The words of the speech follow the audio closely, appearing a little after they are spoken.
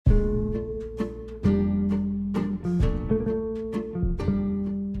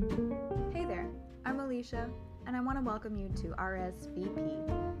to welcome you to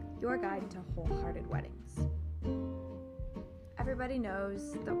RSVP, your guide to wholehearted weddings. Everybody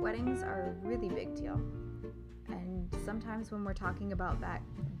knows that weddings are a really big deal, and sometimes when we're talking about that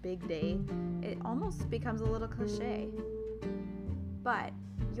big day, it almost becomes a little cliche. But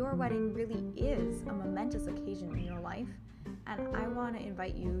your wedding really is a momentous occasion in your life, and I want to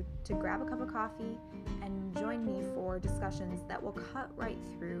invite you to grab a cup of coffee and join me for discussions that will cut right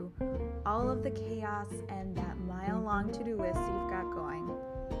through all of the chaos and that mile-long to-do list you've got going,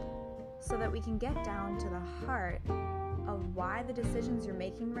 so that we can get down to the heart of why the decisions you're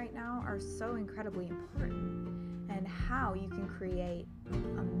making right now are so incredibly important, and how you can create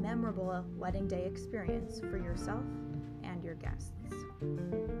a memorable wedding day experience for yourself and your guests.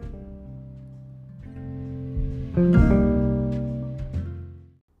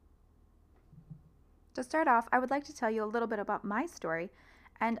 To start off, I would like to tell you a little bit about my story,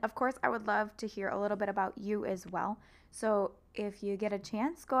 and of course I would love to hear a little bit about you as well. So if you get a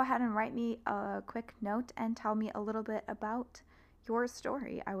chance, go ahead and write me a quick note and tell me a little bit about your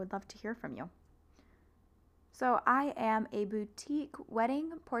story. I would love to hear from you. So I am a boutique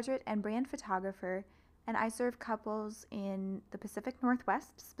wedding, portrait, and brand photographer, and I serve couples in the Pacific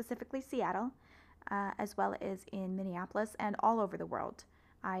Northwest, specifically Seattle, as well as in Minneapolis and all over the world.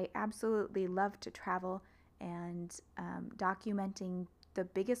 I absolutely love to travel, and documenting the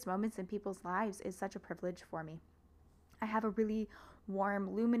biggest moments in people's lives is such a privilege for me. I have a really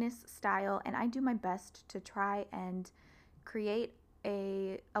warm, luminous style, and I do my best to try and create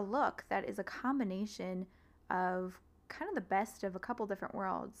a look that is a combination of kind of the best of a couple different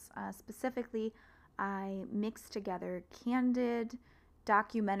worlds. Specifically, I mix together candid,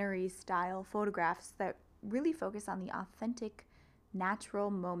 documentary style photographs that really focus on the authentic, natural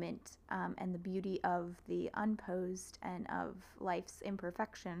moment and the beauty of the unposed and of life's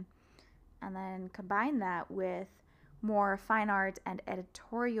imperfection, and then combine that with more fine art and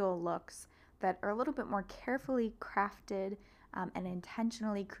editorial looks that are a little bit more carefully crafted and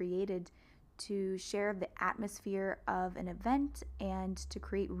intentionally created to share the atmosphere of an event and to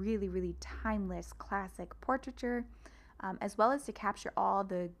create really, really timeless classic portraiture, as well as to capture all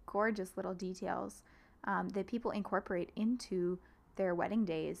the gorgeous little details that people incorporate into their wedding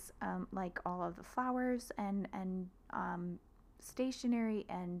days, like all of the flowers and stationery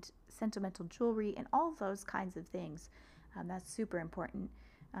and sentimental jewelry and all those kinds of things. That's super important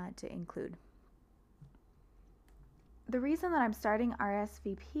to include. The reason that I'm starting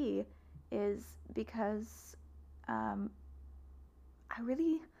RSVP is because I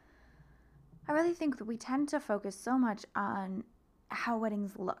really think that we tend to focus so much on how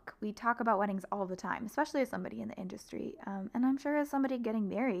weddings look. We talk about weddings all the time, especially as somebody in the industry, and I'm sure as somebody getting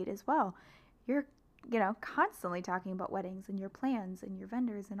married as well. You're constantly talking about weddings and your plans and your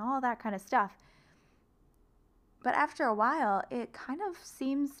vendors and all that kind of stuff. But after a while, it kind of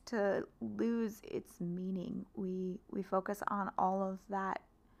seems to lose its meaning. We focus on all of that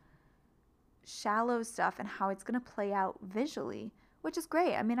shallow stuff and how it's going to play out visually, which is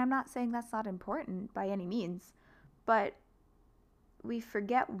great. I mean, I'm not saying that's not important by any means, but we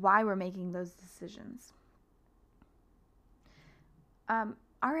forget why we're making those decisions.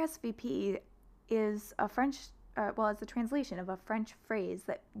 RSVP is a French, it's a translation of a French phrase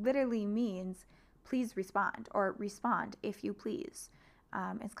that literally means please respond, or respond if you please.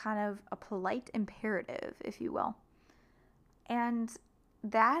 It's kind of a polite imperative, if you will. And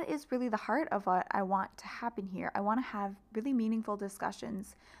that is really the heart of what I want to happen here. I want to have really meaningful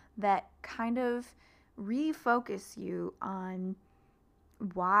discussions that kind of refocus you on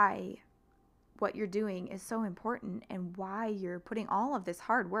why what you're doing is so important and why you're putting all of this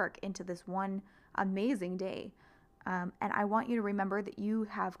hard work into this one amazing day. And I want you to remember that you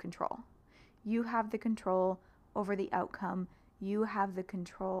have control. You have the control over the outcome. You have the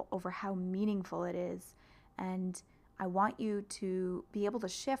control over how meaningful it is. And I want you to be able to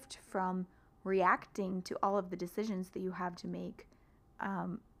shift from reacting to all of the decisions that you have to make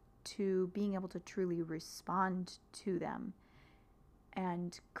to being able to truly respond to them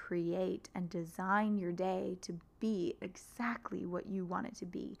and create and design your day to be exactly what you want it to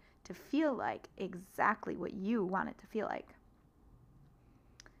be, to feel like exactly what you want it to feel like.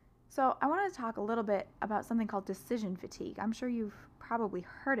 So I want to talk a little bit about something called decision fatigue. I'm sure you've probably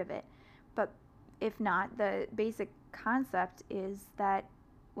heard of it, but if not, the basic concept is that,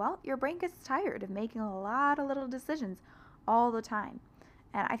 your brain gets tired of making a lot of little decisions all the time.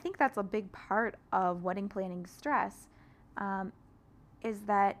 And I think that's a big part of wedding planning stress, is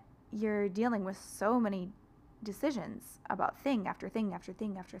that you're dealing with so many decisions about thing after thing after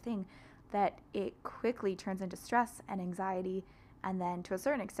thing after thing that it quickly turns into stress and anxiety And then to a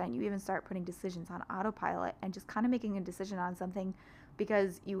certain extent, you even start putting decisions on autopilot and just kind of making a decision on something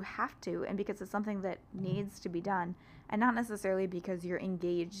because you have to and because it's something that needs to be done, and not necessarily because you're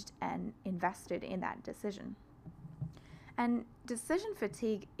engaged and invested in that decision. And decision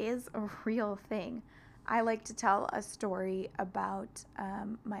fatigue is a real thing. I like to tell a story about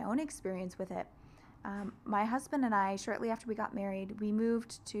my own experience with it. My husband and I, shortly after we got married, we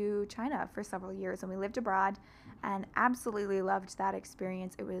moved to China for several years and we lived abroad and absolutely loved that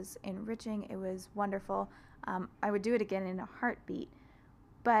experience. It was enriching, it was wonderful. I would do it again in a heartbeat.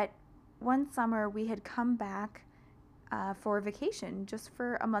 But one summer we had come back for vacation just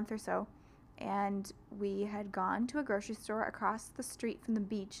for a month or so, and we had gone to a grocery store across the street from the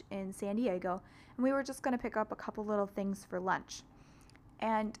beach in San Diego, and we were just going to pick up a couple little things for lunch.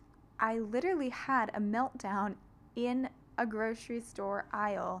 And I literally had a meltdown in a grocery store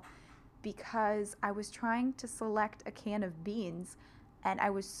aisle because I was trying to select a can of beans, and I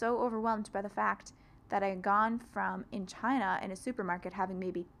was so overwhelmed by the fact that I had gone from in China in a supermarket having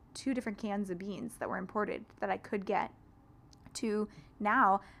maybe 2 different cans of beans that were imported that I could get, to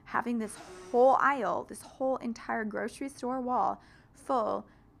now having this whole aisle, this whole entire grocery store wall full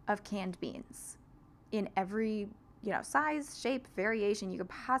of canned beans in every, size, shape, variation you could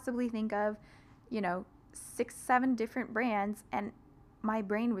possibly think of, 6, 7 different brands. And my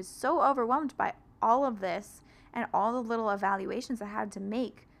brain was so overwhelmed by all of this and all the little evaluations I had to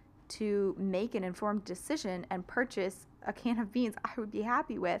make an informed decision and purchase a can of beans I would be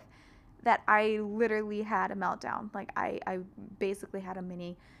happy with, that I literally had a meltdown. Like I basically had a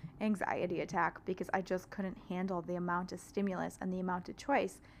mini anxiety attack because I just couldn't handle the amount of stimulus and the amount of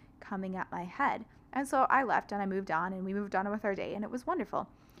choice coming at my head. And so I left and I moved on, and we moved on with our day, and it was wonderful.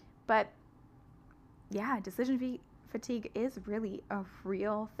 But yeah, decision fatigue is really a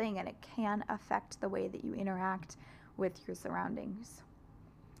real thing, and it can affect the way that you interact with your surroundings.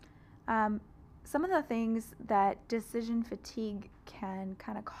 Some of the things that decision fatigue can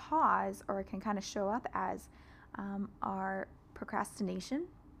kind of cause, or can kind of show up as, are procrastination,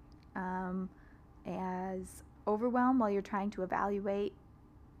 as overwhelm while you're trying to evaluate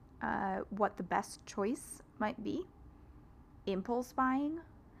what the best choice might be, impulse buying,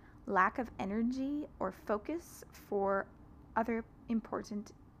 lack of energy or focus for other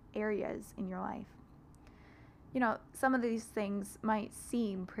important areas in your life. Some of these things might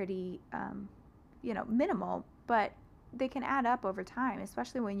seem pretty, minimal, but they can add up over time,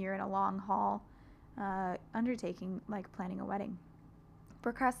 especially when you're in a long haul undertaking like planning a wedding.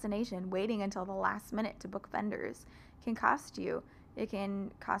 Procrastination, waiting until the last minute to book vendors, can cost you. It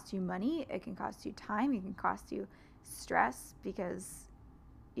can cost you money, it can cost you time, it can cost you stress because,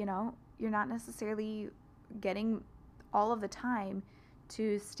 you're not necessarily getting all of the time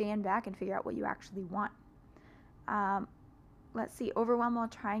to stand back and figure out what you actually want. Let's see, overwhelm while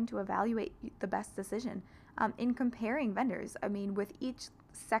trying to evaluate the best decision. In comparing vendors, with each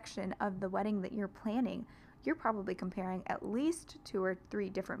section of the wedding that you're planning, you're probably comparing at least 2 or 3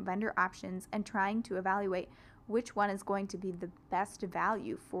 different vendor options and trying to evaluate which one is going to be the best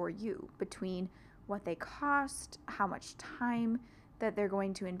value for you between what they cost, how much time that they're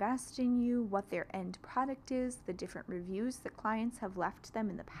going to invest in you, what their end product is, the different reviews that clients have left them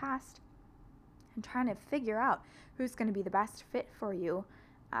in the past, and trying to figure out who's going to be the best fit for you.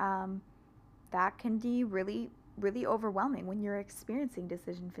 That can be really, really overwhelming when you're experiencing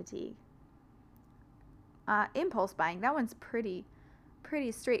decision fatigue. Impulse buying, that one's pretty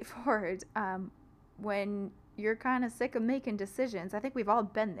straightforward. When you're kind of sick of making decisions, I think we've all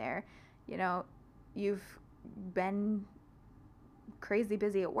been there. You've been crazy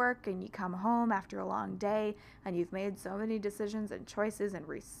busy at work and you come home after a long day and you've made so many decisions and choices and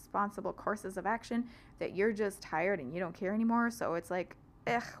responsible courses of action that you're just tired and you don't care anymore. So it's like,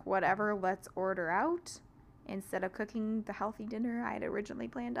 whatever, let's order out instead of cooking the healthy dinner I had originally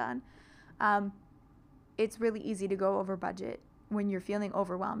planned on. It's really easy to go over budget when you're feeling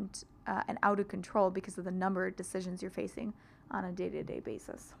overwhelmed and out of control because of the number of decisions you're facing on a day-to-day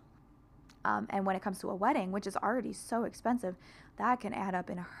basis. And when it comes to a wedding, which is already so expensive, that can add up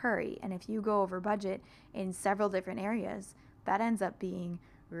in a hurry. And if you go over budget in several different areas, that ends up being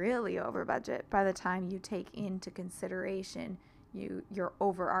really over budget by the time you take into consideration your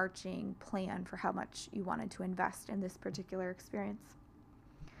overarching plan for how much you wanted to invest in this particular experience.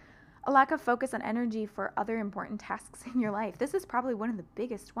 A lack of focus and energy for other important tasks in your life. This is probably one of the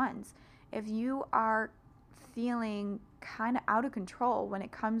biggest ones. If you are feeling kind of out of control when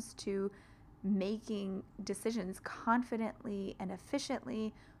it comes to making decisions confidently and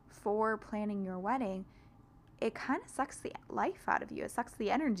efficiently for planning your wedding, it kind of sucks the life out of you. It sucks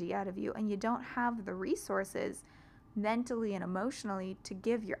the energy out of you, and you don't have the resources mentally and emotionally to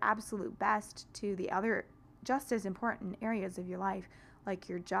give your absolute best to the other just as important areas of your life, like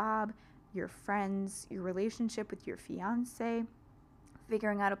your job, your friends, your relationship with your fiance,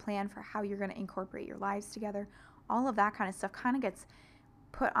 figuring out a plan for how you're going to incorporate your lives together. All of that kind of stuff kind of gets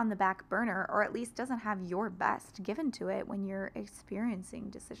put on the back burner, or at least doesn't have your best given to it when you're experiencing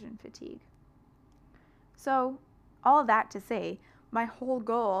decision fatigue. So, all of that to say, my whole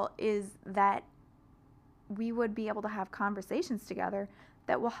goal is that we would be able to have conversations together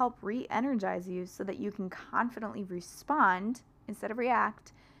that will help re-energize you so that you can confidently respond instead of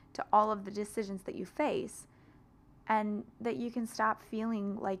react to all of the decisions that you face, and that you can stop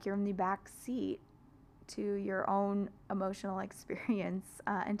feeling like you're in the back seat to your own emotional experience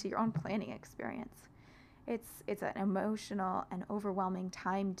and to your own planning experience. It's an emotional and overwhelming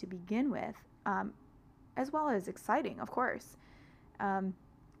time to begin with, as well as exciting, of course.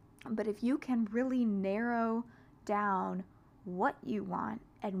 But if you can really narrow down what you want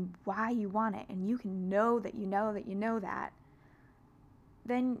and why you want it, and you can know that you know that you know that,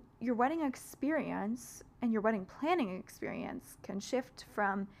 then your wedding experience and your wedding planning experience can shift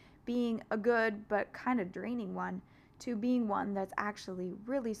from being a good but kind of draining one to being one that's actually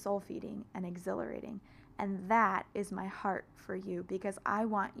really soul-feeding and exhilarating. And that is my heart for you, because I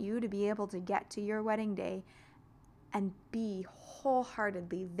want you to be able to get to your wedding day and be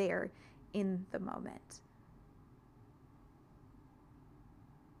wholeheartedly there in the moment.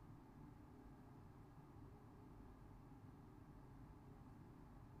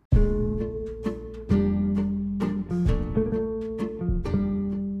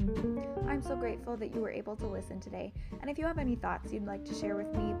 I'm so grateful that you were able to listen today. And if you have any thoughts you'd like to share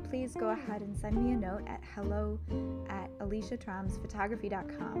with me, please go ahead and send me a note at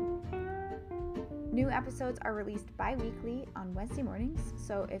hello@aliciatramsphotography.com. New episodes are released bi-weekly on Wednesday mornings,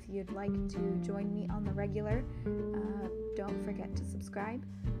 so if you'd like to join me on the regular, don't forget to subscribe.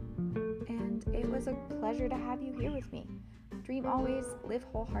 And it was a pleasure to have you here with me. Dream always, live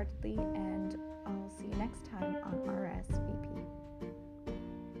wholeheartedly, and I'll see you next time on RSVP.